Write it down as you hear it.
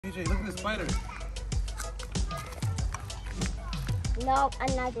KJ, look at the spider. No,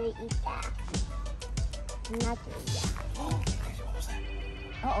 I'm not gonna eat that. I'm not gonna eat that. Oh, KJ, what was that?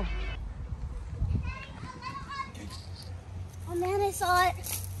 Uh-oh. Oh man, I saw it.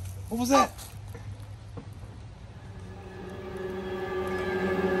 What was that?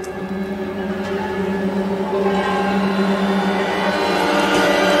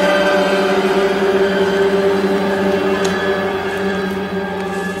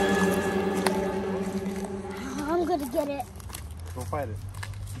 I'm gonna get it. Go fight it.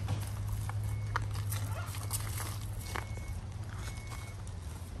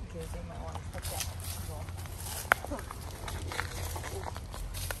 Okay, so you might want to put that.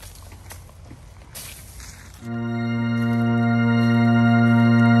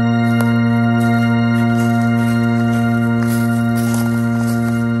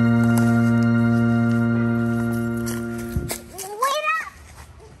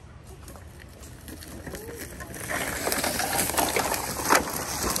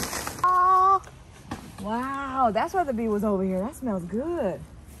 Wow, that's why the bee was over here. That smells good.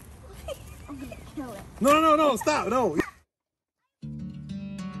 I'm gonna kill it. No, stop, no.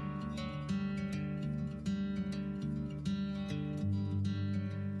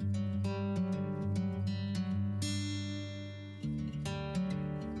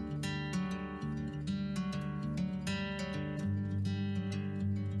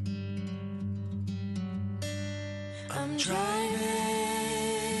 I'm driving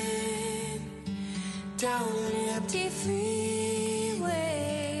down an empty freeway.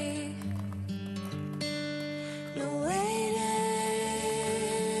 No waiting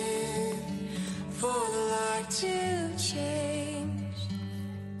for the light to change.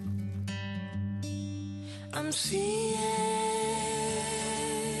 I'm seeing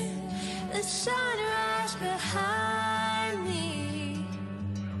the sunrise behind me.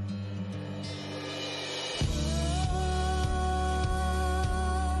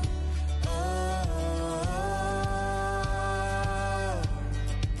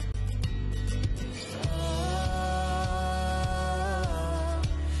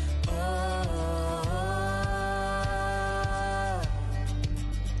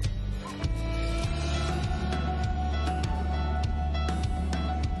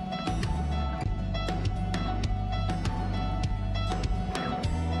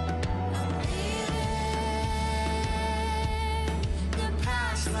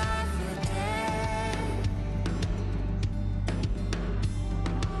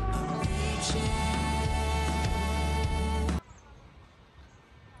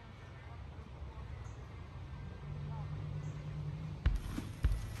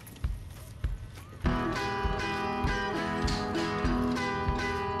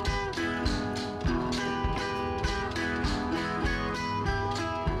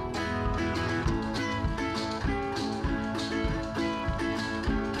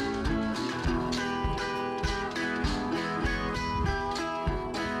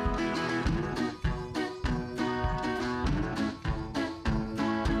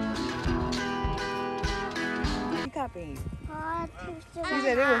 Copying you. She She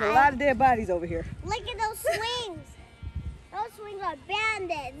said there was a lot of dead bodies over here. Look at those swings. Those swings are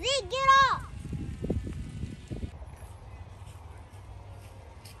banded. Zeke, get off.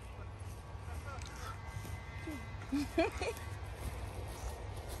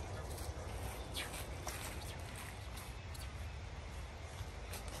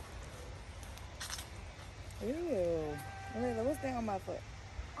 Ew. Layla, what's that on my foot?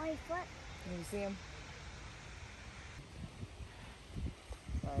 On your foot. Can you see him?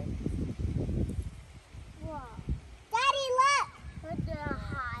 Sorry. Whoa. Daddy, look. Look at how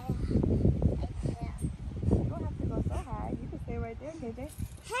high. You don't have to go so high. You can stay right there, KJ.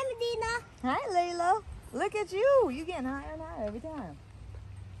 Hi, Medina. Hi, Layla. Look at you. You getting higher and higher every time.